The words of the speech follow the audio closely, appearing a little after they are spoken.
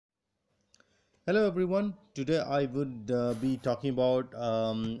Hello everyone. Today I would be talking about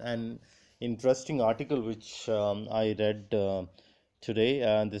an interesting article which I read today,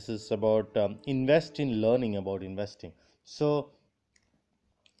 and this is about invest in learning about investing. So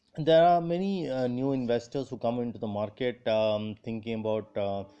there are many new investors who come into the market thinking about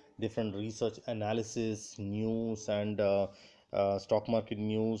different research analysis, news, and stock market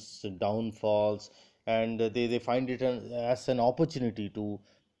news, downfalls, and they find it as an opportunity to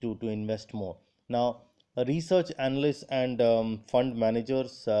invest more. Now, research analysts and fund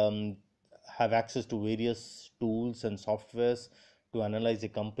managers have access to various tools and softwares to analyze a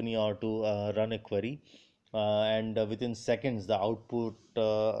company or to run a query, and within seconds the output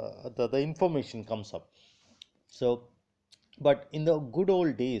the information comes up. So but in the good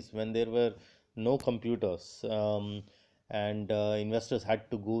old days when there were no computers, and investors had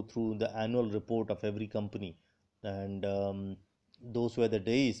to go through the annual report of every company, and those were the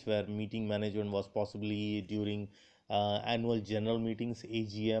days where meeting management was possibly during annual general meetings,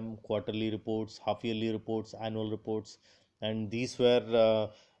 AGM, quarterly reports, half yearly reports, annual reports, and these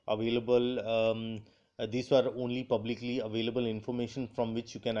were available. These were only publicly available information from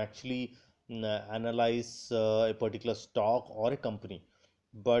which you can actually analyze a particular stock or a company.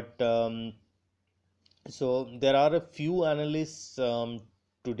 But so there are a few analysts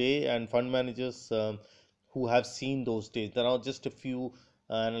today and fund managers who have seen those days. There are just a few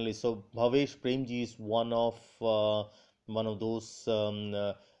analysts. So Bhavesh Premji is one of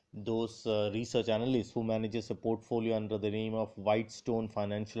those research analysts who manages a portfolio under the name of Whitestone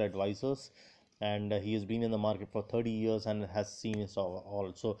Financial Advisors, and he has been in the market for 30 years and has seen it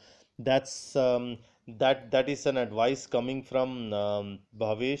all. So that's that is an advice coming from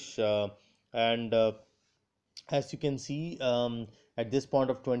Bhavesh, and as you can see, at this point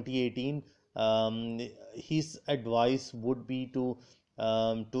of 2018, his advice would be to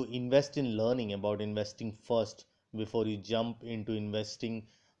invest in learning about investing first before you jump into investing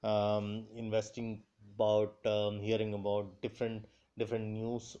about hearing about different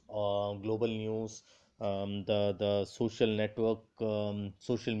news, global news, the social network,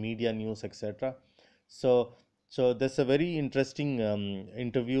 social media news, etc. So so there's a very interesting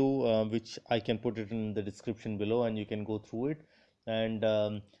interview which I can put it in the description below, and you can go through it,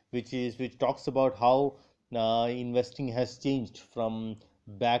 and which talks about how investing has changed from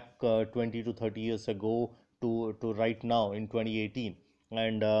back 20 to 30 years ago to right now in 2018,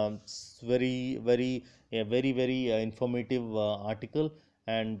 and it's very informative article,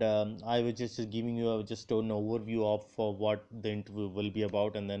 and I was just giving you just an overview of what the interview will be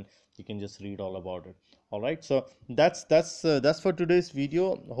about, and then you can just read all about it. All right, so that's for today's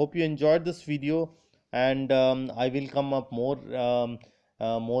video. Hope you enjoyed this video, and I will come up more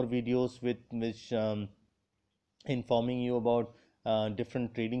videos with which informing you about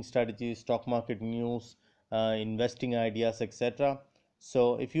different trading strategies, stock market news, investing ideas, etc.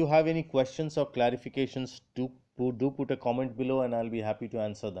 So if you have any questions or clarifications, do put a comment below, and I'll be happy to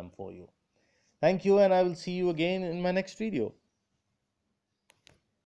answer them for you. Thank you, and I will see you again in my next video.